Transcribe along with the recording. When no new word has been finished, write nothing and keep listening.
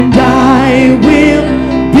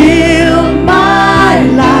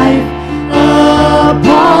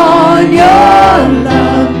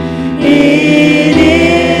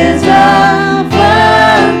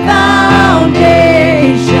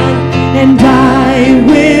I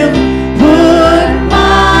will put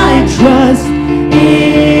my trust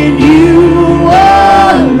in you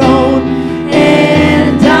alone,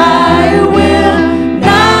 and I will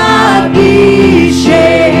not be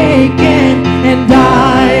shaken, and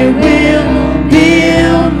I will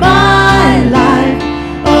build my life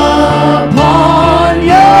upon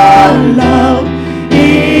your love.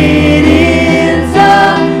 It is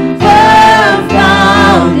a firm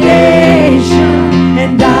foundation,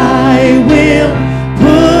 and I will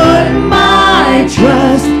put my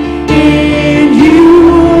trust in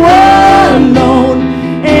you alone,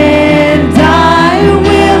 and I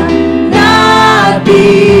will not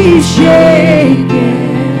be shaken.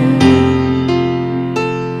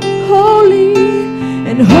 Holy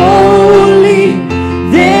and holy,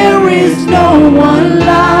 there is no one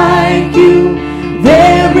like you.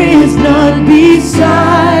 There is none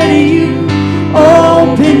beside you.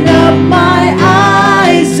 Open up my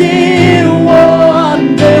eyes in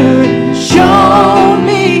wonder. Show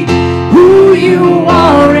me who you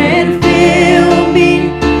are and fill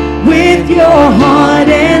me with your heart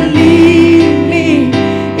and lead me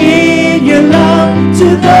in your love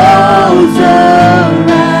to those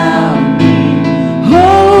around me.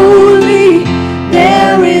 Holy,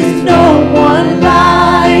 there is no one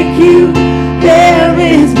like you. There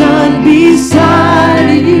is none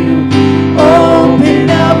beside you. Open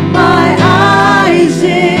up my eyes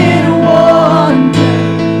in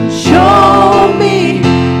wonder. Show me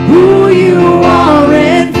who you are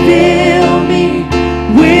and fill me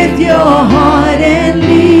with your heart and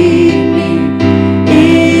lead me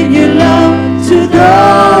in your love to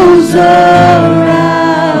those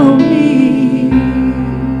around me.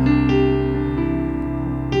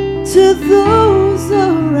 To those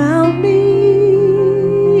around me.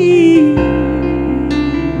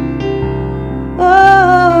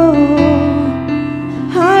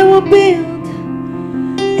 I will build,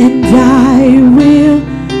 and I will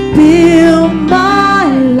build my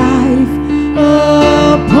life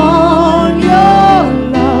upon your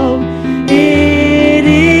love. It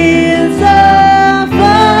is a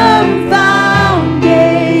firm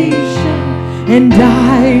foundation, and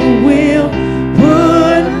I will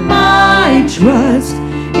put my trust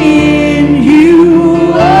in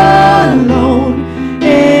you alone,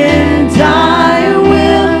 and I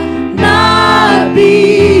will not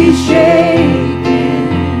be shaken.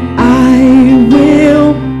 I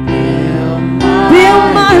will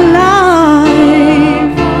build my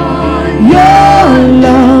life on your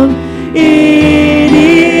love. It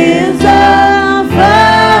is a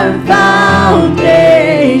firm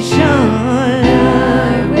foundation. I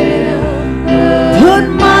will put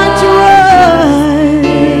my trust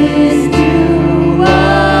in you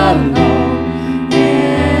alone,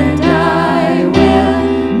 and I will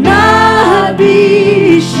not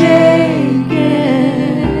be shaken.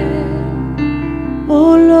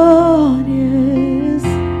 Oh Lord, yes,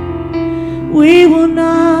 we will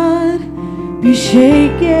not be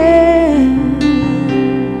shaken.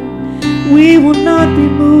 We will not be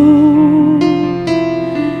moved.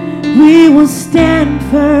 We will stand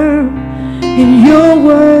firm in your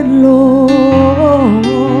word, Lord.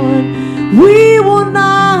 We will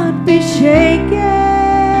not be shaken.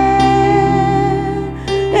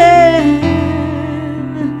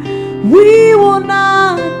 We will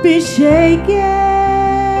not be shaken.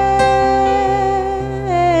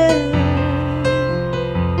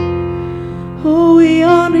 Oh, we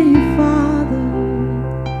honor you, Father.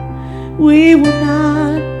 We will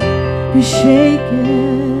not be shaken.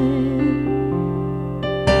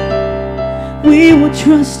 We will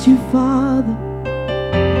trust you, Father.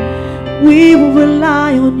 We will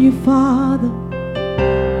rely on you, Father.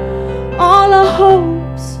 All our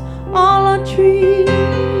hopes, all our dreams,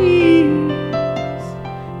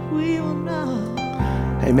 we will not.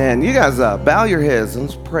 Amen. You guys bow your heads and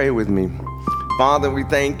let's pray with me. Father, we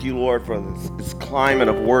thank you, Lord, for this climate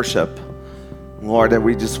of worship. Lord, that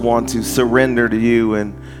we just want to surrender to you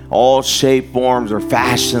in all shape, forms, or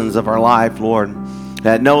fashions of our life, Lord.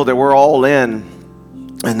 That know that we're all in,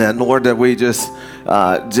 and that, Lord, that we just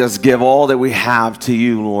give all that we have to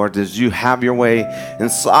you, Lord, as you have your way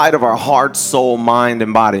inside of our heart, soul, mind,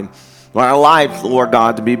 and body. Lord, our life, Lord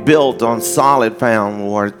God, to be built on solid ground,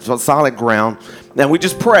 Lord, solid ground. And we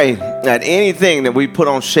just pray that anything that we put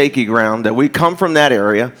on shaky ground, that we come from that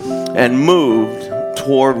area and moved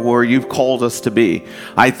toward where you've called us to be.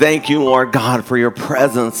 I thank you, Lord God, for your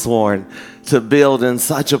presence, Lord, to build in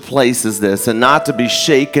such a place as this, and not to be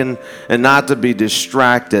shaken and not to be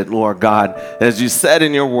distracted, Lord God. As you said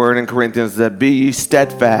in your word in Corinthians, that be ye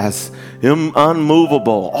steadfast,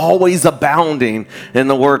 unmovable, always abounding in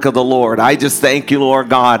the work of the Lord. I just thank you, Lord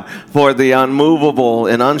God, for the unmovable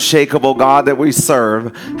and unshakable God that we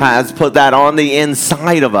serve has put that on the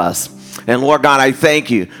inside of us. And Lord God, I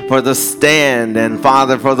thank you for the stand, and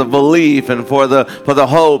Father, for the belief, and for the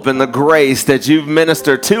hope and the grace that you've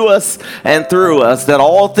ministered to us and through us, that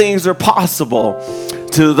all things are possible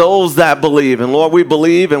to those that believe. And Lord, we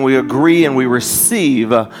believe and we agree and we receive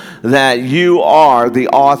that you are the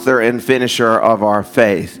author and finisher of our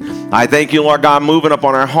faith. I thank you, Lord God, moving up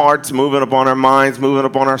on our hearts, moving up on our minds, moving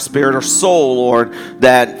up on our spirit, our soul, Lord,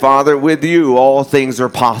 that, Father, with you all things are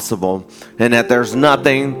possible, and that there's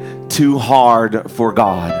nothing too hard for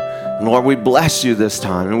God. And Lord, we bless you this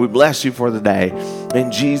time, and we bless you for the day.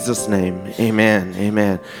 In Jesus' name, amen,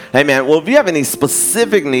 amen, amen. Well, if you have any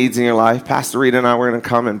specific needs in your life, Pastor Rita and I, we're going to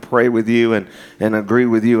come and pray with you and agree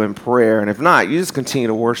with you in prayer. And if not, you just continue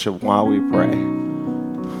to worship while we pray.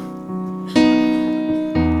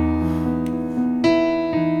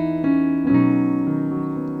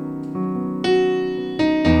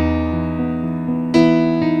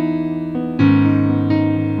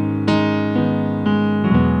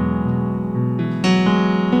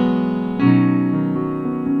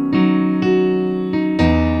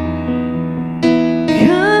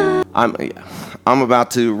 I'm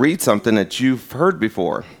about to read something that you've heard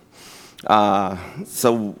before.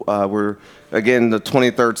 We're, again, the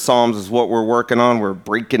 23rd Psalms is what we're working on. We're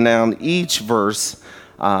breaking down each verse.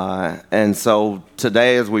 And so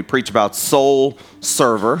today, as we preach about soul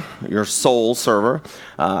server, your soul server,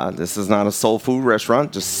 this is not a soul food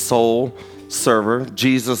restaurant, just soul server.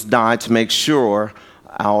 Jesus died to make sure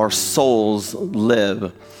our souls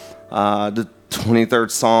live. The 23rd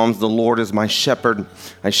Psalms, the Lord is my shepherd,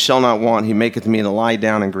 I shall not want. He maketh me to lie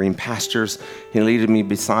down in green pastures. He leadeth me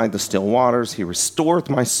beside the still waters. He restoreth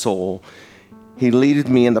my soul. He leadeth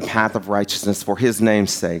me in the path of righteousness for his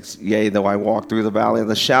name's sake. Yea, though I walk through the valley of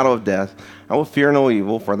the shadow of death, I will fear no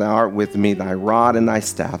evil, for thou art with me. Thy rod and thy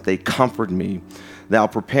staff, they comfort me. Thou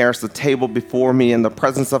preparest the table before me in the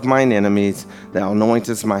presence of mine enemies. Thou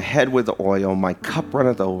anointest my head with oil. My cup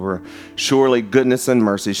runneth over. Surely goodness and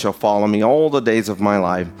mercy shall follow me all the days of my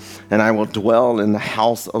life, and I will dwell in the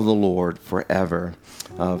house of the Lord forever.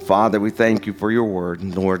 Father, we thank you for your word,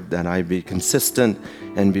 Lord, that I be consistent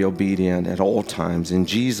and be obedient at all times. In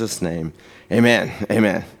Jesus' name, amen,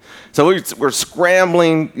 amen. So we're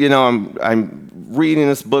scrambling, I'm reading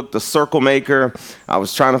this book, The Circle Maker. I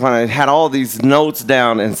was trying to find, I had all these notes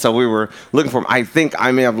down, and so we were looking for them. I think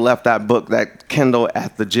I may have left that book, that Kindle,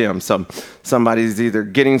 at the gym. So somebody's either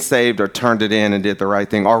getting saved or turned it in and did the right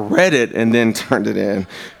thing, or read it and then turned it in.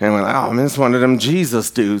 And went, oh man, it's one of them Jesus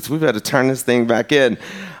dudes. We better turn this thing back in.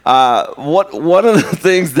 One of the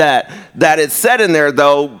things that it said in there,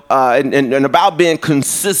 though, and about being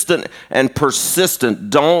consistent and persistent,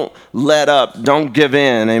 don't let up, don't give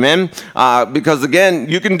in, amen? Because again,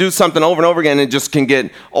 you can do something over and over again, and it just can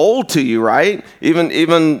get old to you, right? Even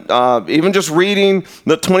just reading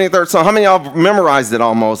the 23rd Psalm. How many of y'all memorized it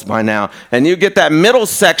almost by now? And you get that middle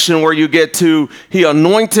section where you get to, he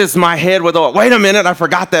anointeth my head with oil. Wait a minute, I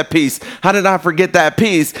forgot that piece. How did I forget that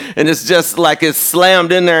piece? And it's just like it's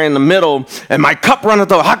slammed in there in the middle, and my cup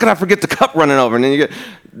runneth over. How could I forget the cup running over? And then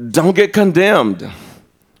don't get condemned,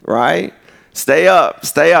 right? Stay up,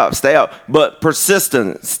 but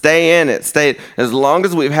persistent, stay in it, as long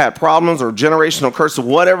as we've had problems or generational curses,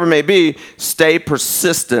 whatever it may be, stay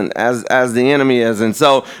persistent as the enemy is. And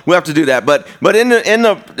so we have to do that. But in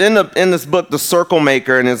this book, The Circle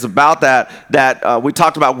Maker, and it's about that we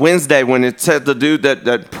talked about Wednesday when it said the dude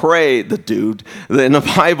that prayed, in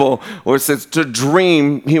the Bible, where it says to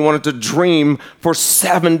dream, he wanted to dream for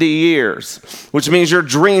 70 years, which means your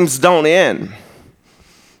dreams don't end.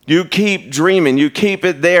 You keep dreaming. You keep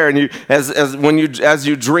it there, and as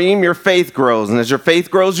you dream, your faith grows, and as your faith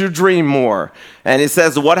grows, you dream more. And it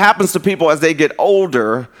says what happens to people as they get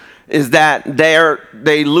older is that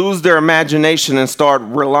they lose their imagination and start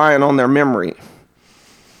relying on their memory.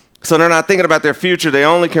 So they're not thinking about their future. They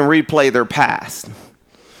only can replay their past,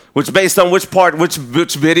 which, based on which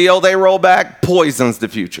video they roll back, poisons the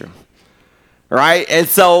future. Right? And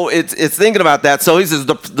so it's thinking about that. So he says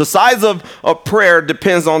the size of prayer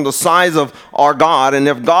depends on the size of our God. And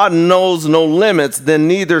if God knows no limits, then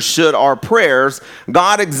neither should our prayers.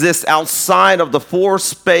 God exists outside of the four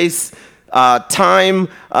space, time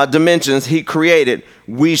dimensions he created.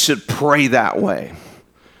 We should pray that way.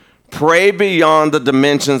 Pray beyond the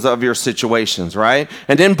dimensions of your situations, right?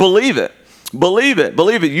 And then believe it. Believe it.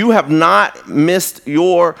 Believe it. You have not missed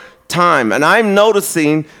your time. And I'm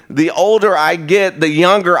noticing the older I get, the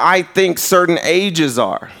younger I think certain ages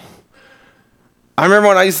are. I remember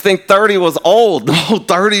when I used to think 30 was old. No,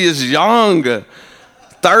 30 is young.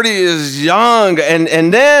 30 is young.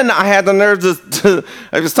 And then I had the nerve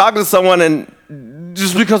I was talking to someone, and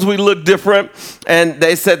just because we look different, and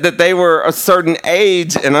they said that they were a certain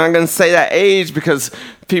age, and I'm going to say that age because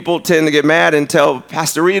people tend to get mad and tell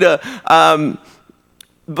Pastor Rita,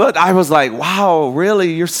 but I was like, wow,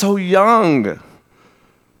 really? You're so young.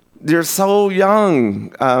 You're so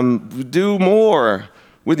young. Do more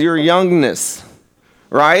with your youngness,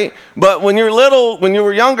 right? But when you're little, when you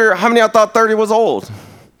were younger, how many of y'all thought 30 was old,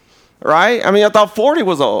 right? I mean, I thought 40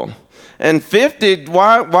 was old. And 50,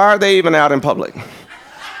 why are they even out in public?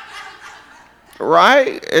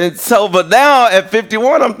 Right? And so, but now at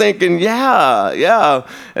 51, I'm thinking, yeah.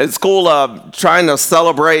 At school, trying to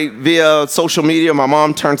celebrate via social media. My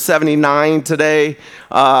mom turned 79 today.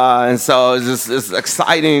 And so it's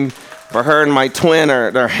exciting for her and my twin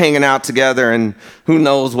they're hanging out together, and who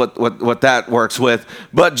knows what that works with.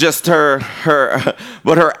 But just her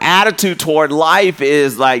attitude toward life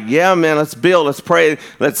is like, yeah, man, let's build, let's pray,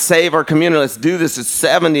 let's save our community, let's do this. At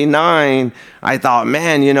 79, I thought,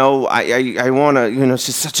 man, I want to,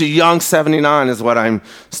 she's such a young 79 is what I'm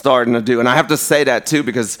starting to do. And I have to say that too,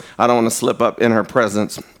 because I don't want to slip up in her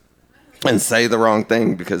presence and say the wrong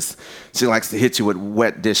thing, because she likes to hit you with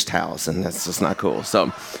wet dish towels, and that's just not cool.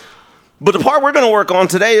 So, but the part we're going to work on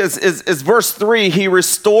today is verse 3. He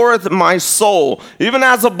restoreth my soul. Even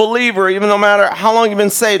as a believer, even no matter how long you've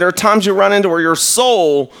been saved, there are times you run into where your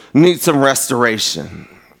soul needs some restoration.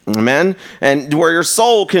 Amen. And where your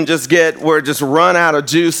soul can just run out of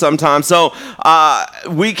juice sometimes. So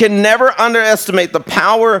we can never underestimate the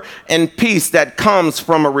power and peace that comes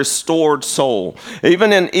from a restored soul.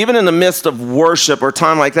 Even in the midst of worship or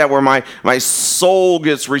time like that, where my soul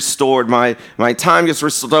gets restored, my time gets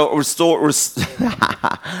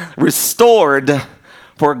restored,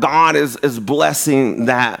 for God is blessing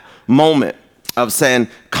that moment of saying,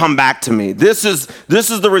 come back to me. This is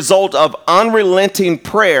the result of unrelenting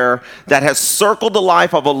prayer that has circled the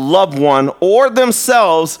life of a loved one or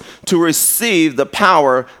themselves to receive the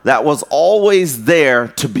power that was always there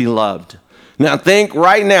to be loved. Now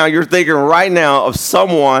you're thinking right now of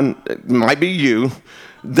someone, it might be you,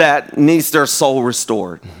 that needs their soul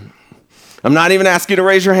restored. I'm not even asking you to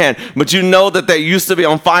raise your hand, but you know that they used to be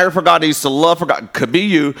on fire for God, they used to love for God, could be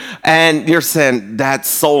you, and you're saying that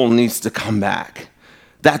soul needs to come back.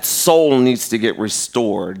 That soul needs to get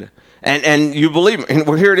restored. And you believe, and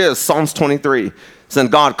well, here it is, Psalms 23. Saying,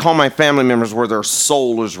 God, call my family members where their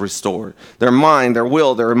soul is restored. Their mind, their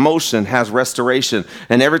will, their emotion has restoration.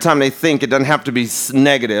 And every time they think, it doesn't have to be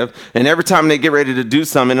negative. And every time they get ready to do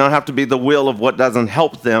something, it don't have to be the will of what doesn't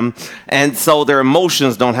help them. And so their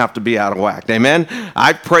emotions don't have to be out of whack. Amen?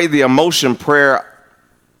 I pray the emotion prayer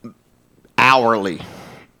hourly.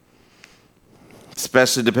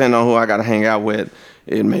 Especially depending on who I got to hang out with.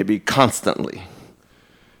 It may be constantly.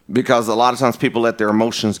 Because a lot of times people let their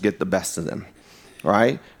emotions get the best of them.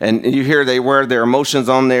 Right? And you hear they wear their emotions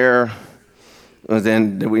on there,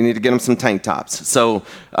 then we need to get them some tank tops. So,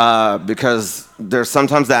 because there's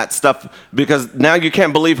sometimes that stuff, because now you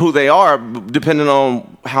can't believe who they are depending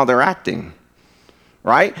on how they're acting.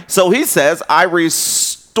 Right? So he says, I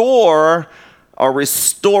restore or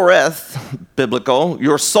restoreth, biblical,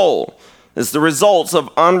 your soul. It's the results of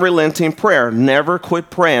unrelenting prayer. Never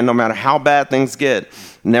quit praying, no matter how bad things get.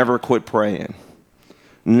 Never quit praying.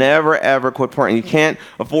 Never, ever quit praying. You can't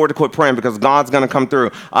afford to quit praying because God's going to come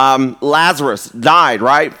through. Lazarus died,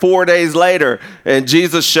 right? 4 days later, and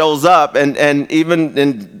Jesus shows up, and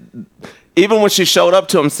even when she showed up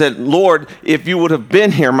to him, said, Lord, if you would have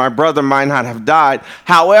been here, my brother might not have died.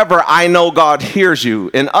 However, I know God hears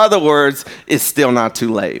you. In other words, it's still not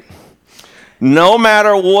too late. No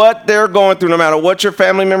matter what they're going through, no matter what your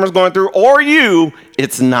family member's going through, or you,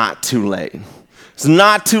 it's not too late. It's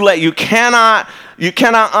not too late. You cannot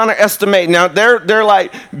underestimate. Now, they're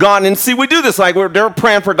like, God, and see, we do this, like they're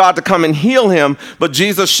praying for God to come and heal him, but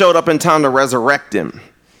Jesus showed up in time to resurrect him.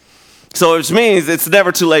 So which means it's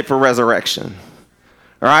never too late for resurrection.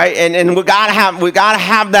 All right? And we gotta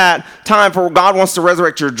have that time for God wants to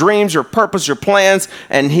resurrect your dreams, your purpose, your plans,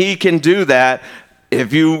 and he can do that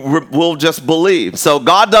if you will just believe. So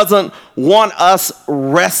God doesn't want us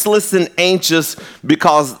restless and anxious,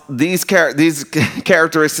 because these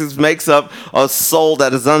characteristics makes up a soul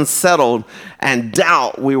that is unsettled and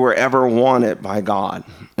doubt we were ever wanted by God.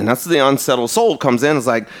 And that's the unsettled soul comes in. It's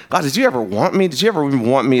like, God, did you ever want me? Did you ever even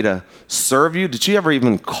want me to serve you? Did you ever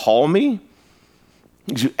even call me?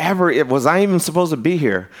 Was I even supposed to be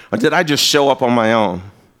here? Or did I just show up on my own?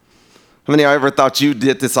 How many of you ever thought you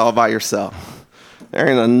did this all by yourself? There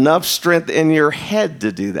ain't enough strength in your head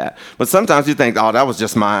to do that. But sometimes you think, oh, that was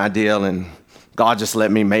just my ideal and God just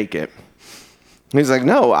let me make it. He's like,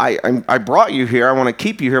 no, I brought you here. I want to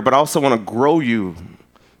keep you here, but I also want to grow you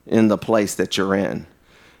in the place that you're in.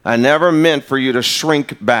 I never meant for you to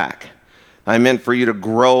shrink back. I meant for you to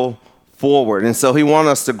grow forward. And so he wants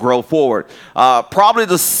us to grow forward. Probably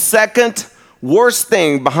the second worst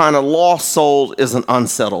thing behind a lost soul is an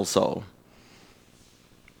unsettled soul.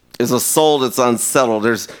 Is a soul that's unsettled.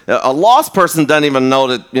 There's a lost person doesn't even know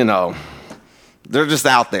that, they're just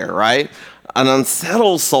out there, right? An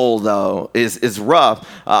unsettled soul, though, is rough.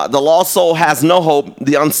 The lost soul has no hope.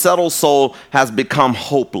 The unsettled soul has become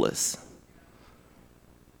hopeless.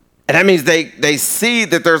 And that means they see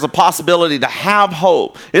that there's a possibility to have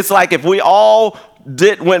hope. It's like if we all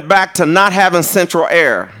went back to not having central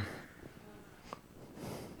air.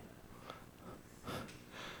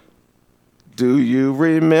 Do you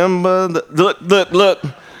remember? Look.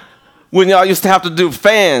 When y'all used to have to do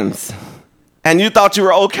fans and you thought you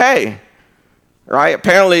were okay. Right?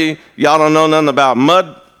 Apparently, y'all don't know nothing about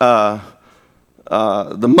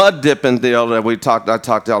the mud dipping deal that I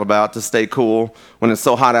talked y'all about to stay cool. When it's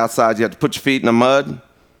so hot outside, you have to put your feet in the mud.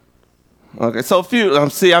 Okay, so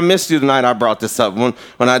I missed you tonight. I brought this up. When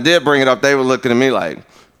I did bring it up, they were looking at me like,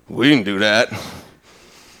 we didn't do that.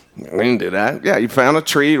 We didn't do that. Yeah, you found a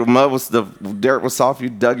tree. The dirt was soft. You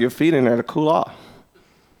dug your feet in there to cool off.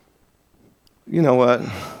 You know what?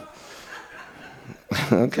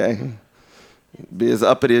 Okay. Be as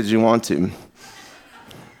uppity as you want to.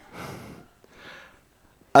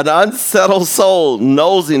 An unsettled soul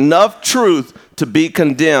knows enough truth to be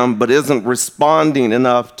condemned, but isn't responding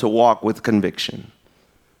enough to walk with conviction.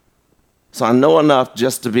 So I know enough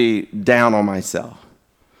just to be down on myself.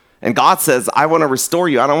 And God says, I want to restore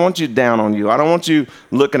you. I don't want you down on you. I don't want you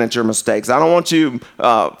looking at your mistakes. I don't want you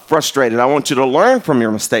frustrated. I want you to learn from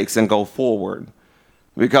your mistakes and go forward.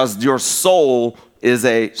 Because your soul is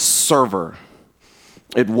a server.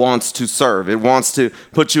 It wants to serve. It wants to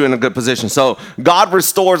put you in a good position. So God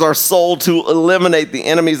restores our soul to eliminate the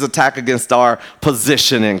enemy's attack against our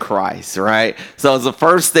position in Christ, right? So the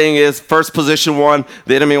first position one,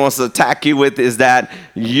 the enemy wants to attack you with is that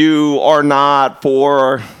you are not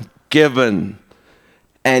forgiven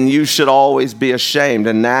and you should always be ashamed.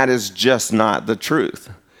 And that is just not the truth.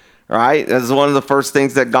 Right? That's one of the first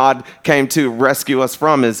things that God came to rescue us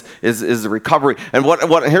from is the recovery. And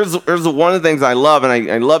here's one of the things I love, and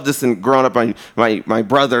I love this in growing up. My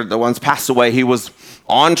brother, the one's passed away, he was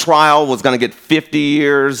on trial, was going to get 50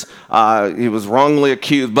 years. He was wrongly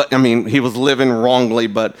accused, he was living wrongly,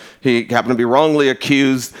 but he happened to be wrongly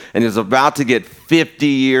accused, and he was about to get 50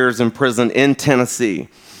 years in prison in Tennessee.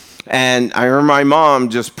 And I remember my mom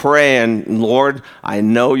just praying, Lord, I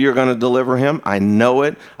know you're going to deliver him. I know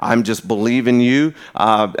it. I'm just believing you.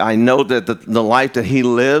 I know that the life that he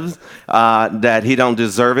lives, that he don't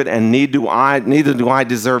deserve it, and neither do I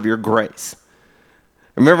deserve your grace.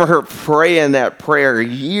 I remember her praying that prayer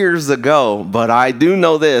years ago, but I do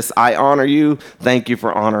know this. I honor you. Thank you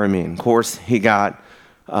for honoring me. And of course, he got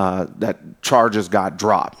that charges got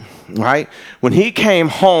dropped, right? When he came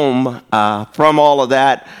home from all of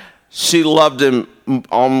that, she loved him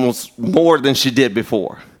almost more than she did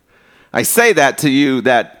before. I say that to you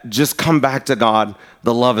that just come back to God.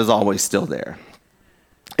 The love is always still there,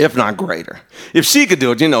 if not greater. If she could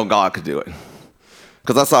do it, God could do it.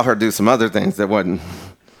 Because I saw her do some other things that wasn't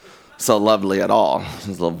so lovely at all. It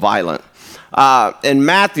was a little violent. In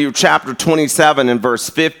Matthew chapter 27 and verse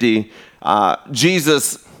 50,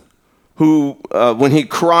 Jesus, who, when he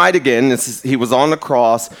cried again, he was on the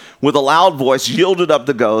cross, with a loud voice, yielded up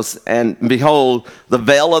the ghost, and behold, the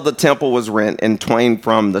veil of the temple was rent in twain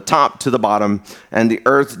from the top to the bottom, and the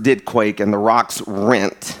earth did quake, and the rocks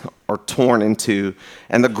rent or torn in two,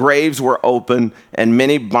 and the graves were open, and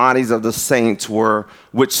many bodies of the saints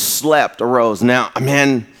which slept arose. Now,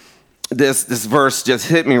 man, this verse just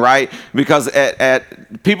hit me, right? Because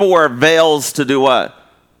people wear veils to do what?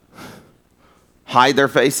 Hide their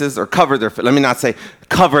faces or cover their faces. Let me not say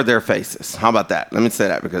cover their faces. How about that? Let me say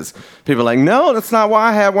that because people are like, no, that's not why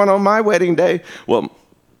I had one on my wedding day. Well,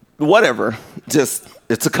 whatever. Just,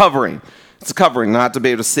 it's a covering. It's a covering, not to be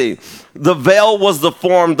able to see. The veil was the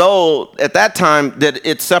form, though, at that time, that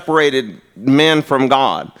it separated men from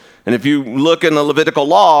God. And if you look in the Levitical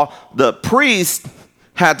law, the priest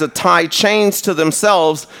had to tie chains to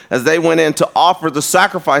themselves as they went in to offer the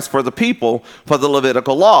sacrifice for the people for the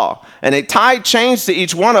Levitical law. And they tied chains to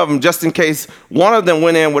each one of them just in case one of them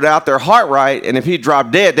went in without their heart right, and if he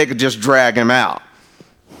dropped dead, they could just drag him out.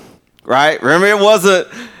 right? Remember, it wasn't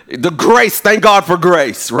the grace. Thank God for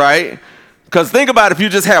grace, right? Because think about if you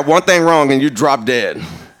just had one thing wrong and you drop dead.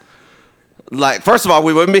 Like, first of all,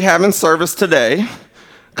 we wouldn't be having service today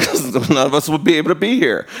because none of us would be able to be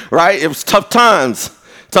here, right? It was tough times.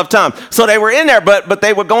 Tough time. So they were in there, but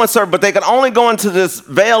they would go and serve, but they could only go into this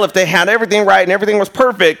veil if they had everything right and everything was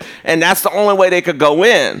perfect, and that's the only way they could go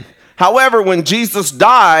in. However, when Jesus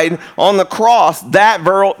died on the cross, that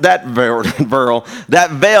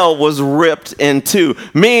veil was ripped in two,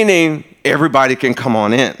 meaning everybody can come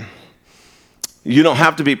on in. You don't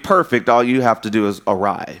have to be perfect. All you have to do is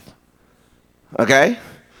arrive. Okay?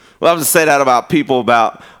 Well, I'll just say that about people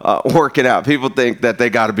about working out. People think that they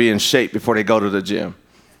got to be in shape before they go to the gym.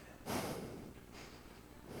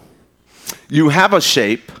 You have a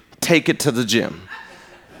shape, take it to the gym.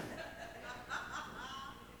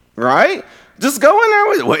 Right? Just go in there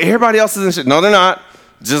with it. Well, everybody else is in shape. No, they're not.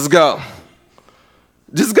 Just go.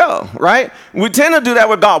 Just go, right? We tend to do that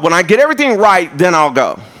with God. When I get everything right, then I'll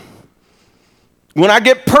go. When I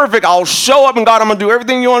get perfect, I'll show up and God, I'm going to do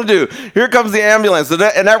everything you want to do. Here comes the ambulance. And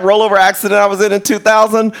that rollover accident I was in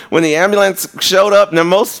 2000, when the ambulance showed up, now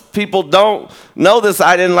most people don't know this,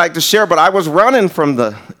 I didn't like to share, but I was running from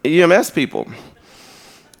the EMS people.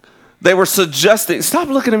 They were suggesting, stop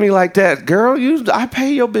looking at me like that, girl, I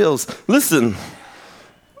pay your bills. Listen.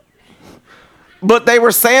 But they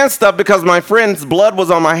were saying stuff because my friend's blood was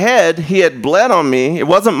on my head. He had bled on me. It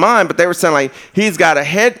wasn't mine, but they were saying like he's got a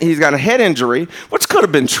head injury, which could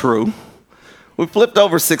have been true. We flipped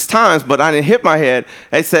over 6 times, but I didn't hit my head.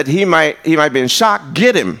 They said he might be in shock.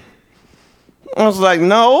 Get him. I was like,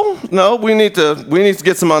 no, we need to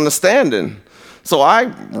get some understanding. So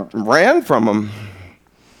I ran from him.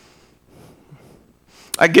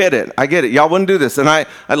 I get it. Y'all wouldn't do this, and I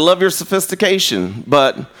love your sophistication,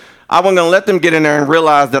 but I wasn't going to let them get in there and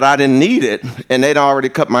realize that I didn't need it, and they'd already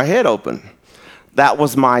cut my head open. That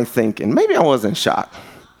was my thinking. Maybe I was in shock.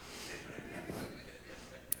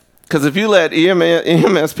 Because if you let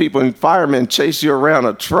EMS people and firemen chase you around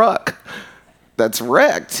a truck that's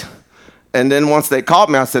wrecked, and then once they called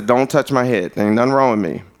me, I said, don't touch my head. There ain't nothing wrong with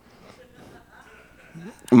me.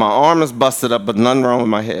 My arm is busted up, but nothing wrong with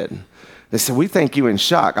my head. They said, we think you in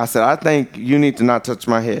shock. I said, I think you need to not touch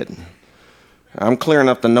my head. I'm clear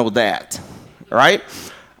enough to know that, right?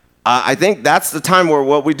 I think that's the time where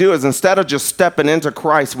what we do is instead of just stepping into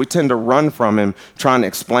Christ, we tend to run from him trying to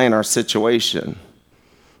explain our situation.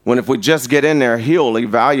 When if we just get in there, he'll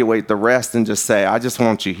evaluate the rest and just say, I just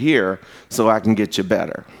want you here so I can get you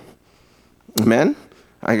better. Amen?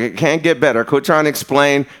 I can't get better. Quit trying to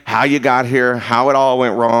explain how you got here, how it all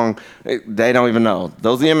went wrong. They don't even know.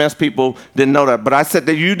 Those EMS people didn't know that. But I said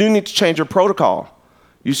that you do need to change your protocol.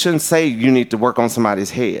 You shouldn't say you need to work on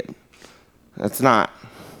somebody's head. That's not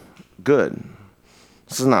good.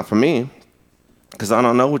 This is not for me because I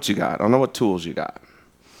don't know what you got. I don't know what tools you got.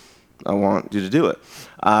 I want you to do it.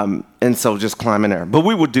 And so just climb in there. But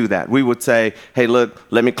we would do that. We would say, hey, look,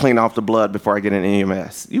 let me clean off the blood before I get in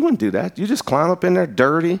EMS. You wouldn't do that. You just climb up in there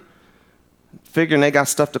dirty, figuring they got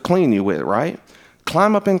stuff to clean you with, right?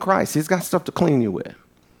 Climb up in Christ. He's got stuff to clean you with.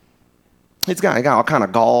 He got all kind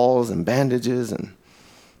of gauze and bandages and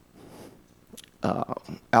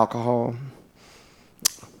alcohol.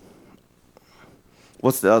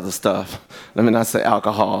 What's the other stuff? Let me not say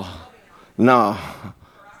alcohol. No,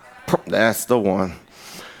 that's the one.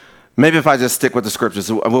 Maybe if I just stick with the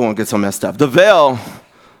scriptures, we won't get so messed up. The veil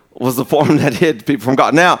was the form that hid people from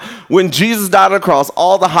God. Now, when Jesus died on the cross,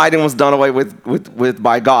 all the hiding was done away with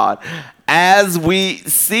by God. As we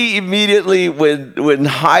see immediately when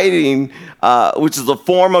hiding, which is a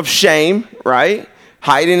form of shame, right?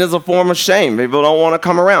 Hiding is a form of shame. People don't want to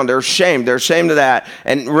come around. They're ashamed. They're ashamed of that.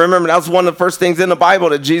 And remember, that was one of the first things in the Bible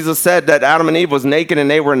that Jesus said, that Adam and Eve was naked and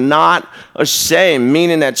they were not ashamed,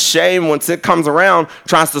 meaning that shame, once it comes around,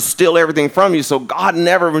 tries to steal everything from you. So God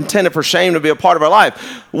never intended for shame to be a part of our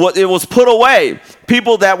life. It was put away.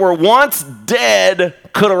 People that were once dead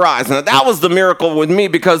could arise. Now, that was the miracle with me,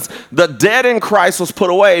 because the dead in Christ was put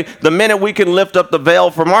away. The minute we can lift up the veil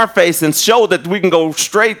from our face and show that we can go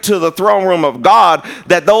straight to the throne room of God,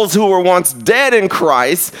 that those who were once dead in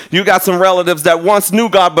Christ, you got some relatives that once knew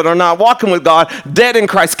God but are not walking with God, dead in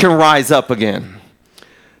Christ can rise up again.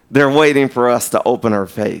 They're waiting for us to open our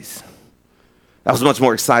face. That was much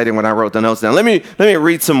more exciting when I wrote the notes down. Let me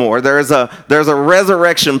read some more. There's a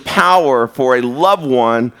resurrection power for a loved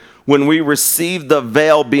one when we receive the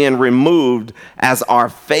veil being removed, as our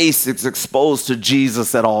face is exposed to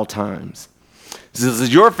Jesus at all times. This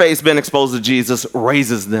is your face being exposed to Jesus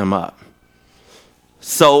raises them up.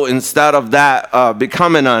 So instead of that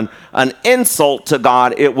becoming an insult to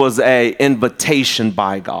God, it was an invitation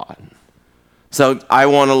by God. So I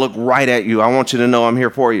want to look right at you. I want you to know I'm here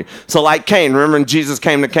for you. So like Cain, remember when Jesus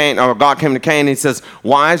came to Cain, or God came to Cain, he says,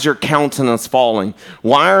 why is your countenance falling?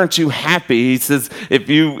 Why aren't you happy? He says, if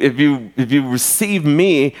you receive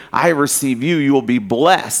me, I receive you, you will be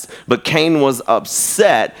blessed. But Cain was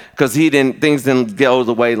upset because things didn't go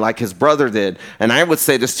the way like his brother did. And I would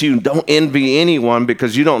say this to you, don't envy anyone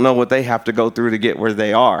because you don't know what they have to go through to get where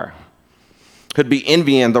they are. Could be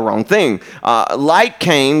envying the wrong thing. Like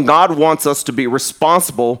Cain, God wants us to be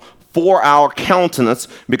responsible for our countenance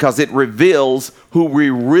because it reveals who we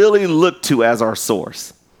really look to as our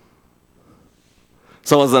source.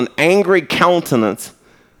 So as an angry countenance,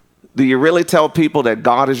 do you really tell people that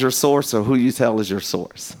God is your source or who you tell is your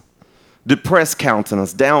source? Depressed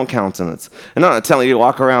countenance, down countenance. And I'm not telling you to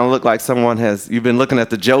walk around and look like you've been looking at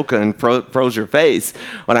the Joker and froze your face.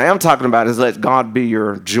 What I am talking about is let God be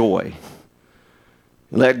your joy.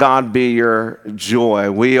 Let God be your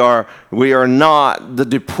joy. We are not the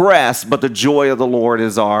depressed, but the joy of the Lord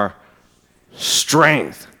is our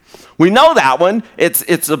strength. We know that one.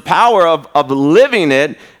 It's the power of living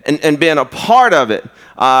it and being a part of it.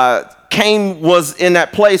 Cain was in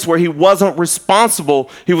that place where he wasn't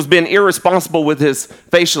responsible. He was being irresponsible with his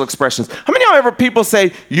facial expressions. How many of y'all ever people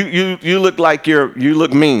say, you look like you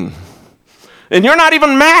look mean? And you're not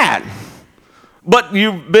even mad. But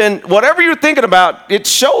whatever you're thinking about, it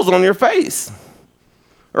shows on your face,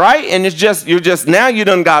 right? And now you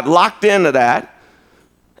done got locked into that.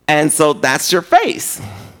 And so that's your face.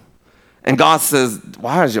 And God says,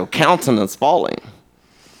 why is your countenance falling?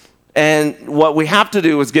 And what we have to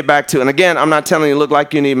do is get back to, and again, I'm not telling you look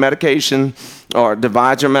like you need medication or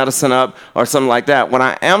divide your medicine up or something like that. What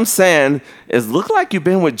I am saying is look like you've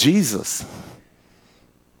been with Jesus.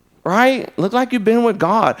 Right? Look like you've been with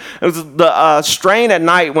God. It was the strain at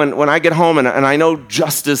night when I get home and I know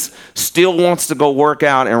Justice still wants to go work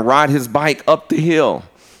out and ride his bike up the hill.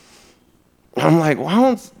 I'm like, why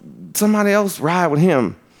don't somebody else ride with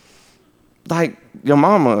him? Like your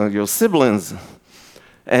mama, your siblings.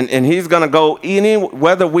 And he's going to go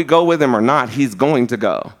whether we go with him or not, he's going to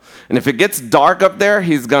go. And if it gets dark up there,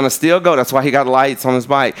 he's going to still go. That's why he got lights on his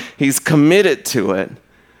bike. He's committed to it.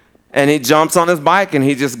 And he jumps on his bike and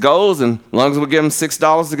he just goes, and as long as we give him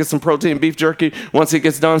 $6 to get some protein beef jerky, once he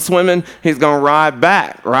gets done swimming, he's going to ride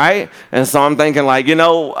back, right? And so I'm thinking like,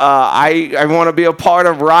 I want to be a part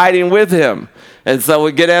of riding with him. And so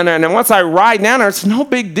we get in there, and then once I ride down there, it's no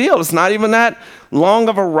big deal. It's not even that long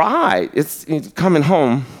of a ride. It's coming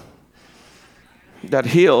home, that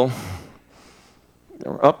hill,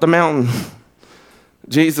 up the mountain.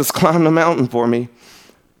 Jesus climbed the mountain for me.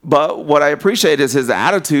 But what I appreciate is his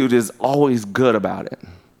attitude is always good about it.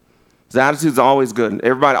 His attitude's always good.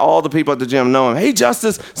 Everybody, all the people at the gym know him. Hey,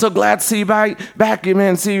 Justice, so glad to see you back,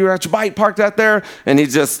 man. See you at your bike parked out there. And he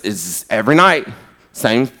just is every night,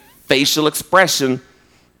 same facial expression.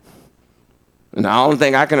 And the only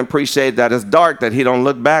thing I can appreciate that it's dark that he don't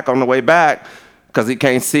look back on the way back because he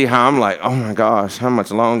can't see how I'm like, oh my gosh, how much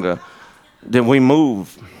longer did we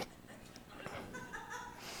move?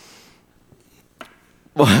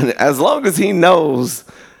 But as long as he knows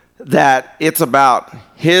that it's about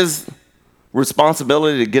his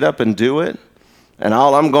responsibility to get up and do it, and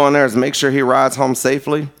all I'm going there is make sure he rides home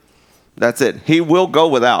safely, that's it. He will go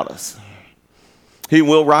without us. He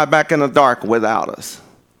will ride back in the dark without us.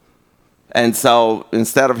 And so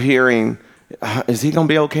instead of hearing, is he going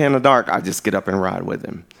to be okay in the dark? I just get up and ride with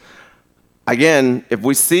him. Again, if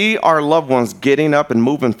we see our loved ones getting up and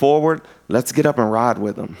moving forward, let's get up and ride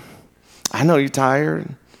with them. I know you're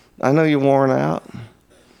tired. I know you're worn out.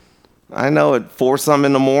 I know at 4-some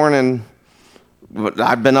in the morning,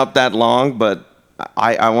 I've been up that long, but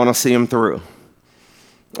I want to see him through.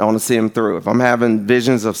 I want to see him through. If I'm having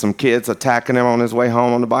visions of some kids attacking him on his way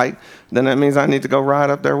home on the bike, then that means I need to go ride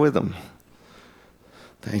up there with him.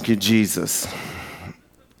 Thank you, Jesus.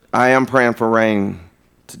 I am praying for rain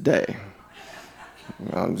today.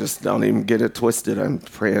 Just don't even get it twisted. I'm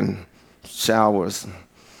praying showers.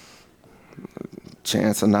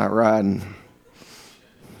 Chance of not riding.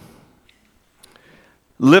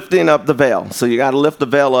 Lifting up the veil. So you got to lift the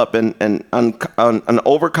veil up, and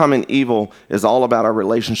overcoming evil is all about our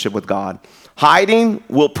relationship with God. Hiding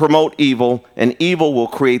will promote evil, and evil will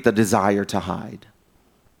create the desire to hide.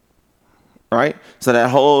 Right? So that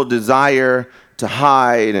whole desire to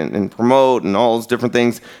hide and promote and all those different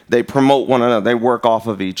things, they promote one another. They work off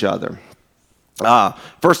of each other. 1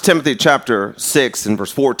 Timothy chapter 6 and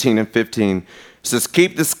verse 14 and 15 says,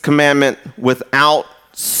 keep this commandment without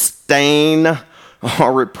stain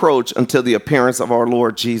or reproach until the appearance of our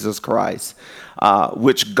Lord Jesus Christ,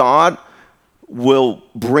 which God will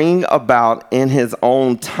bring about in his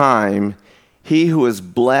own time. he who is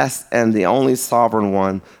blessed and the only sovereign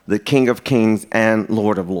one, the King of kings and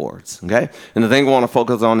Lord of lords. Okay? And the thing we want to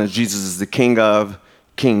focus on is Jesus is the King of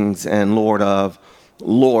kings and Lord of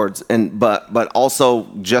lords. And but also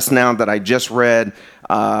just now that I just read,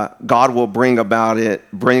 God will bring about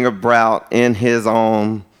in his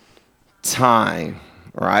own time,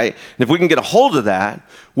 right? And if we can get a hold of that,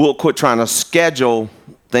 we'll quit trying to schedule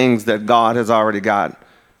things that God has already got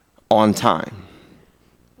on time.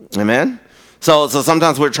 Amen? So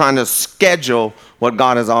sometimes we're trying to schedule what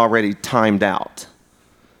God has already timed out.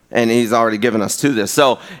 And he's already given us to this.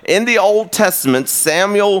 So in the Old Testament,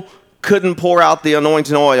 Samuel couldn't pour out the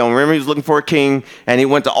anointing oil. Remember, he was looking for a king, and he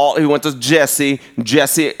went to Jesse.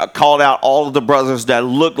 Jesse called out all of the brothers that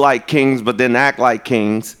looked like kings but didn't act like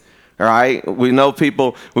kings. All right, we know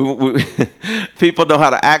people. People know how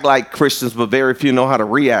to act like Christians, but very few know how to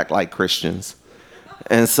react like Christians.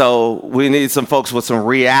 And so we need some folks with some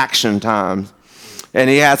reaction times. And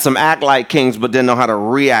he had some act like kings, but didn't know how to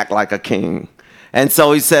react like a king. And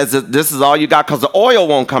so he says that this is all you got because the oil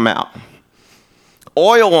won't come out.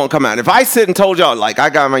 Oil won't come out. If I sit and told y'all, like, I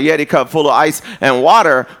got my Yeti cup full of ice and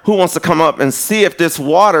water, who wants to come up and see if this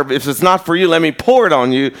water, if it's not for you, let me pour it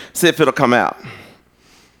on you, see if it'll come out.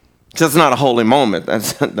 So it's not a holy moment.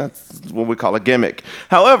 That's what we call a gimmick.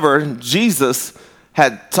 However,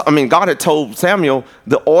 God had told Samuel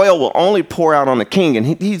the oil will only pour out on the king, and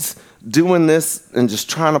he's doing this and just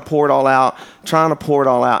trying to pour it all out,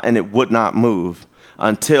 and it would not move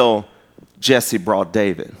until Jesse brought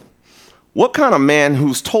David. What kind of man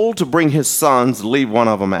who's told to bring his sons leave one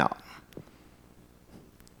of them out?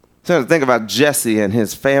 So think about Jesse and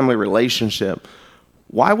his family relationship.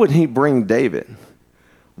 Why would he bring David?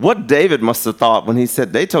 What David must have thought when he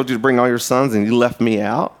said, they told you to bring all your sons and you left me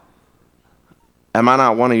out? Am I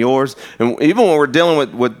not one of yours? And even when we're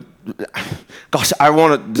dealing with gosh,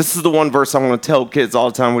 this is the one verse I want to tell kids all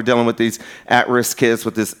the time. We're dealing with these at-risk kids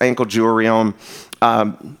with this ankle jewelry on,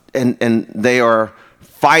 and they are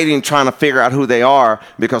fighting, trying to figure out who they are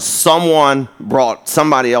because someone brought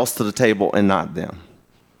somebody else to the table and not them.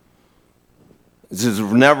 Just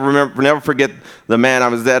never forget the man. I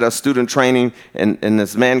was at a student training, and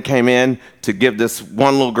this man came in to give this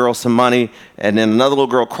one little girl some money, and then another little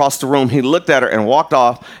girl crossed the room. He looked at her and walked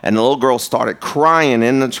off, and the little girl started crying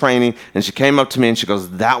in the training, and she came up to me, and she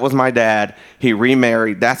goes, that was my dad. He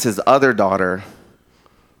remarried. That's his other daughter.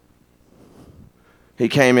 He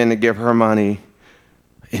came in to give her money,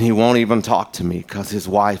 and he won't even talk to me because his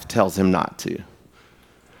wife tells him not to.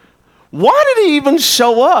 Why did he even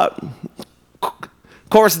show up?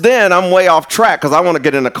 Of course, then I'm way off track because I want to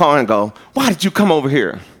get in the car and go, why did you come over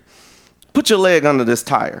here? Put your leg under this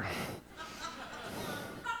tire.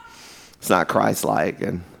 It's not Christ-like.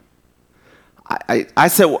 And I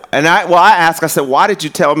asked, why did you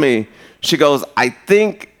tell me? She goes, I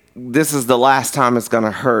think this is the last time it's going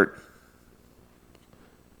to hurt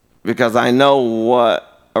because I know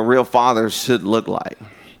what a real father should look like.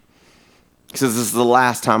 She says, this is the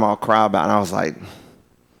last time I'll cry about it. And I was like,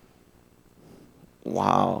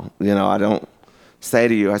 wow, I don't say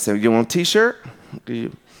to you, I said, you want a t-shirt?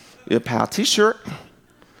 You a pal t-shirt?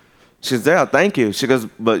 She says, yeah, thank you. She goes,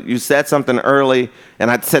 but you said something early,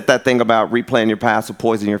 and I said that thing about replaying your past will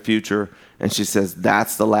poison your future. And she says,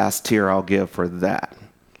 that's the last tear I'll give for that.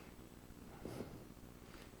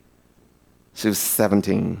 She was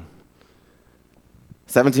 17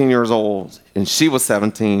 years old, and she was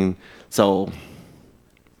 17, so...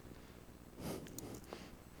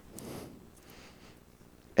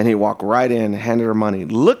 And he walked right in, handed her money,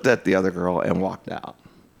 looked at the other girl, and walked out.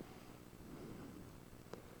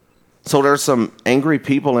 So there's some angry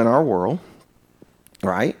people in our world,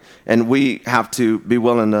 right? And we have to be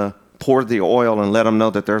willing to pour the oil and let them know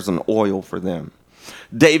that there's an oil for them.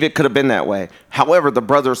 David could have been that way. However, the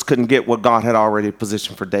brothers couldn't get what God had already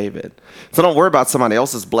positioned for David. So don't worry about somebody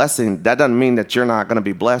else's blessing. That doesn't mean that you're not going to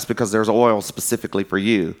be blessed because there's oil specifically for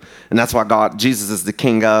you. And that's why Jesus is the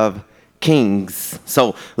King of kings.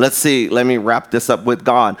 So let's see. Let me wrap this up with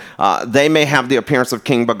God. They may have the appearance of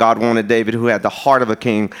king, but God wanted David, who had the heart of a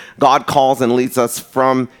king. God calls and leads us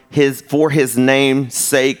for his name's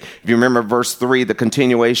sake. If you remember verse 3, the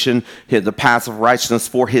continuation, the paths of righteousness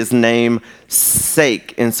for his name's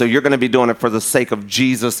sake. And so you're going to be doing it for the sake of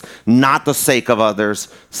Jesus, not the sake of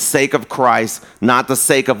others, sake of Christ, not the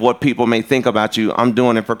sake of what people may think about you. I'm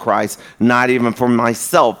doing it for Christ, not even for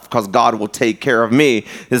myself, because God will take care of me.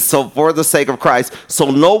 It's so for the sake of Christ,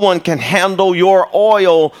 so no one can handle your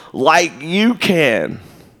oil like you can.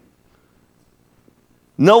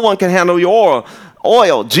 No one can handle your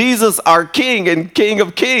oil. Jesus, our King and King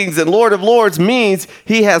of Kings and Lord of Lords, means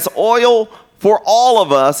he has oil for all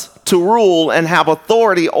of us to rule and have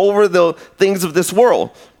authority over the things of this world.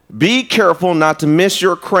 Be careful not to miss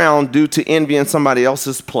your crown due to envy in somebody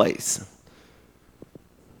else's place.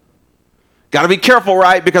 Got to be careful,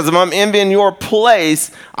 right? Because if I'm envying your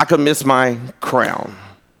place, I could miss my crown.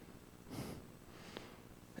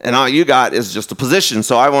 And all you got is just a position,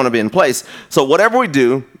 so I want to be in place. So whatever we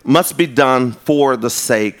do must be done for the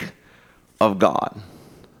sake of God.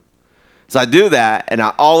 So I do that, and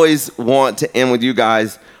I always want to end with you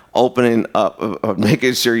guys opening up,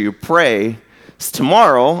 making sure you pray. So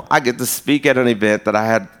tomorrow, I get to speak at an event that I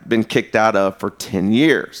had been kicked out of for 10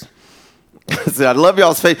 years. See, I love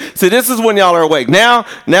y'all's faith. See, this is when y'all are awake. Now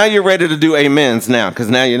you're ready to do amens now, because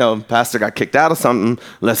now you know Pastor got kicked out of something.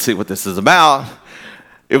 Let's see what this is about.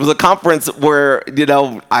 It was a conference where,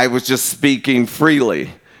 I was just speaking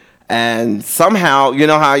freely. And somehow, you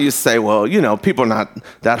know how you say, well, people are not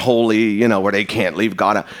that holy, where they can't leave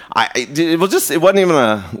God out. It wasn't even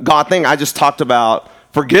a God thing. I just talked about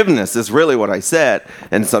forgiveness is really what I said.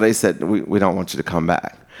 And so they said, we don't want you to come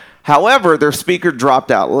back. However, their speaker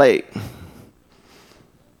dropped out late.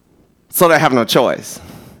 So they have no choice.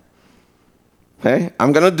 Okay?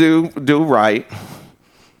 I'm going to do right.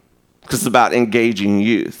 Because it's about engaging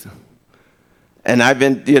youth. And I've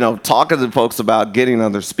been, talking to folks about getting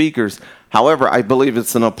other speakers. However, I believe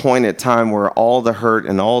it's an appointed time where all the hurt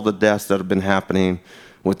and all the deaths that have been happening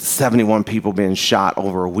with 71 people being shot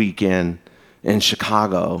over a weekend in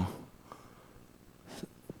Chicago,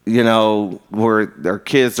 where their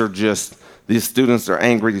kids are just, these students are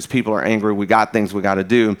angry, these people are angry, we got things we got to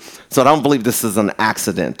do. So I don't believe this is an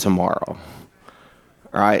accident tomorrow.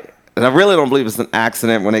 All right? And I really don't believe it's an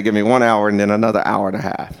accident when they give me 1 hour and then another hour and a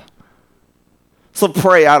half. So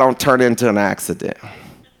pray I don't turn into an accident.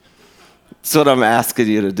 That's what I'm asking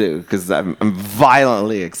you to do, because I'm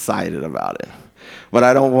violently excited about it. But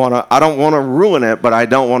I don't want to ruin it, but I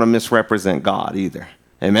don't want to misrepresent God either.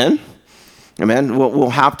 Amen? Amen? We'll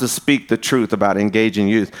have to speak the truth about engaging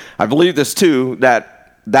youth. I believe this too,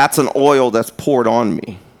 that's an oil that's poured on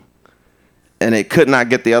me. And it could not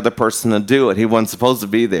get the other person to do it. He wasn't supposed to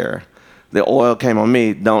be there. The oil came on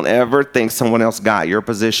me. Don't ever think someone else got your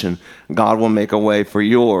position. God will make a way for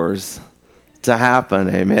yours to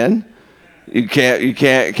happen. Amen. You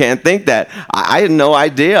can't think that. I had no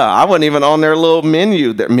idea. I wasn't even on their little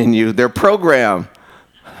their program.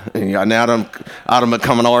 Now I'm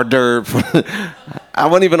becoming hors d'oeuvre. I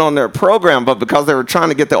wasn't even on their program, but because they were trying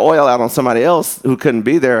to get the oil out on somebody else who couldn't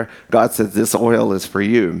be there, God said, this oil is for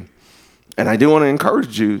you. And I do want to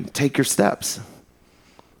encourage you, take your steps,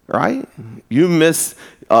 right? You miss,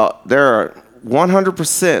 there are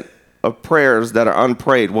 100% of prayers that are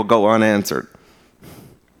unprayed will go unanswered.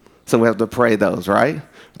 So we have to pray those, right?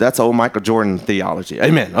 That's old Michael Jordan theology.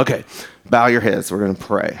 Amen. Okay, bow your heads. We're going to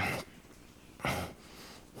pray.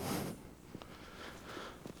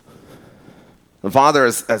 And Father,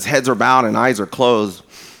 as heads are bowed and eyes are closed,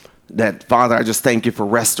 that, Father, I just thank you for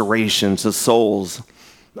restoration to souls.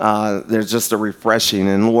 There's just a refreshing.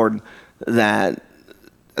 And Lord, that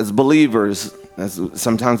as believers,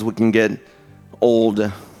 sometimes we can get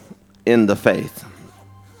old in the faith.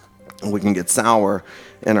 We can get sour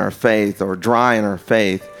in our faith or dry in our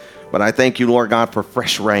faith. But I thank you, Lord God, for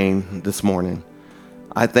fresh rain this morning.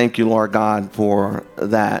 I thank you, Lord God, for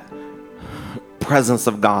that presence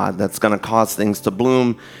of God that's going to cause things to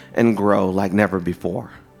bloom and grow like never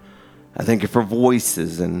before. I thank you for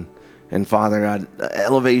voices and Father God,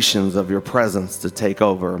 elevations of your presence to take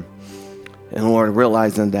over. And Lord,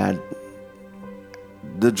 realizing that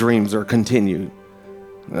the dreams are continued.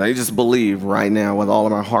 I just believe right now with all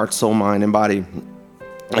of our heart, soul, mind, and body,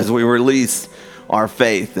 as we release our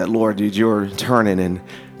faith, that Lord, you're turning and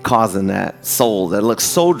causing that soul that looks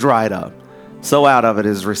so dried up, so out of it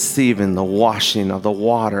is receiving the washing of the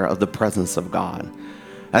water of the presence of God.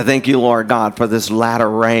 I thank you, Lord God, for this latter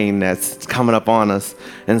rain that's coming up on us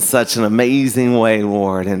in such an amazing way,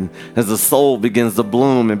 Lord. And as the soul begins to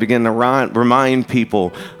bloom and begin to remind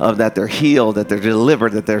people of that they're healed, that they're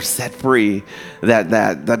delivered, that they're set free, that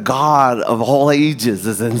the God of all ages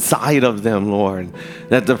is inside of them, Lord.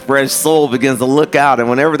 That the fresh soul begins to look out, and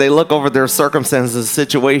whenever they look over their circumstances,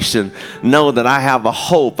 situation, know that I have a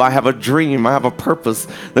hope, I have a dream, I have a purpose.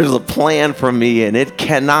 There's a plan for me, and it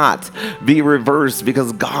cannot be reversed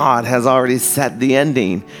because God has already set the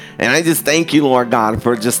ending. And I just thank you, Lord God,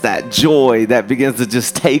 for just that joy that begins to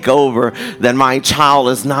just take over, that my child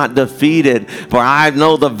is not defeated, for I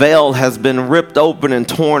know the veil has been ripped open and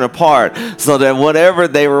torn apart, so that whatever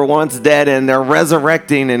they were once dead in, they're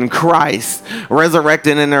resurrecting in Christ, resurrecting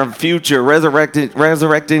in their future,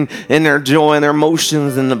 resurrecting in their joy and their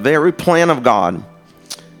emotions in the very plan of God.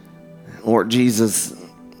 Lord Jesus,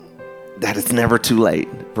 that it's never too late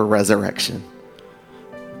for resurrection.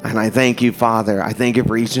 And I thank you, Father. I thank you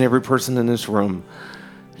for each and every person in this room.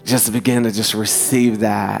 Just begin to just receive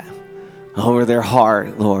that over their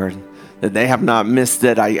heart, Lord, that they have not missed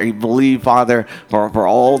it. I believe, Father, for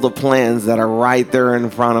all the plans that are right there in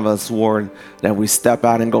front of us, Lord, that we step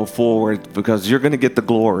out and go forward, because you're going to get the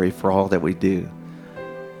glory for all that we do.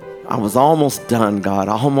 I was almost done, God,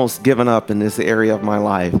 almost given up in this area of my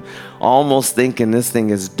life, almost thinking this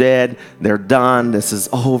thing is dead, they're done, this is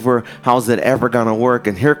over, how's it ever going to work?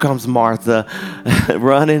 And here comes Martha,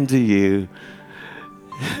 run into you.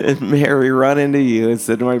 And Mary run into you and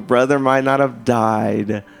said, my brother might not have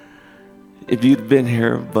died if you'd been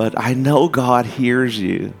here, but I know God hears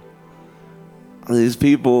you. These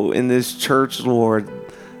people in this church, Lord,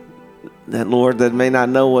 that may not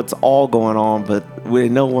know what's all going on, but we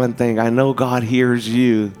know one thing. I know God hears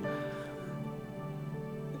you.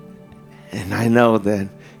 And I know that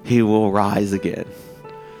he will rise again.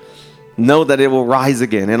 Know that it will rise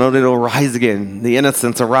again. I know that it will rise again. The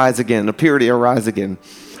innocence will rise again. The purity will rise again.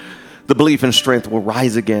 The belief and strength will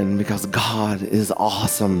rise again, because God is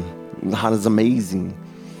awesome. God is amazing.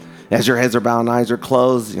 As your heads are bowed and eyes are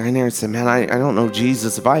closed, you're in there and say, man, I don't know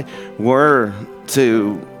Jesus. If I were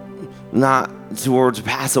to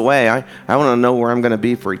pass away, I want to know where I'm going to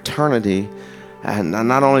be for eternity. And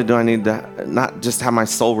not only do I need to not just have my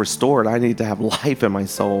soul restored, I need to have life in my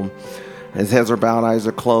soul. As heads are bowed, eyes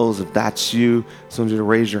are closed. If that's you, I want you to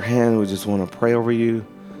raise your hand. We just want to pray over you.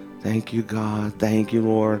 Thank you, God. Thank you,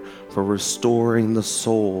 Lord, for restoring the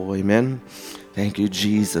soul. Amen. Thank you,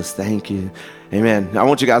 Jesus. Thank you. Amen. I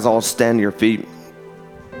want you guys all to stand to your feet.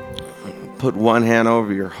 Put one hand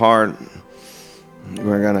over your heart.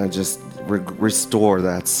 We're going to just restore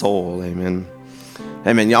that soul. Amen.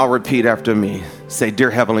 Amen. Y'all repeat after me. Say, dear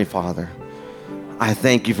Heavenly Father, I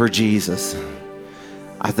thank you for Jesus.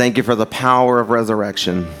 I thank you for the power of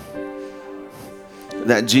resurrection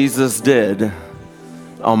that Jesus did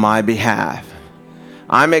on my behalf.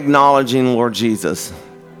 I'm acknowledging, Lord Jesus,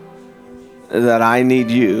 that I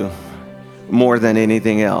need you more than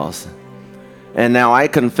anything else. And now I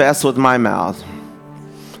confess with my mouth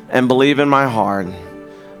and believe in my heart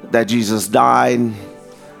that Jesus died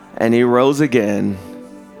and he rose again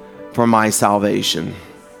for my salvation.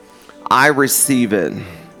 I receive it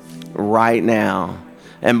right now.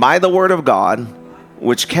 And by the word of God,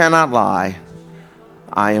 which cannot lie,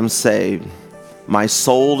 I am saved. My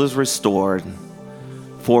soul is restored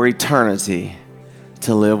for eternity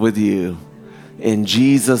to live with you. In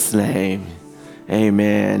Jesus' name,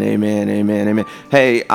 amen, amen, amen, amen. Hey,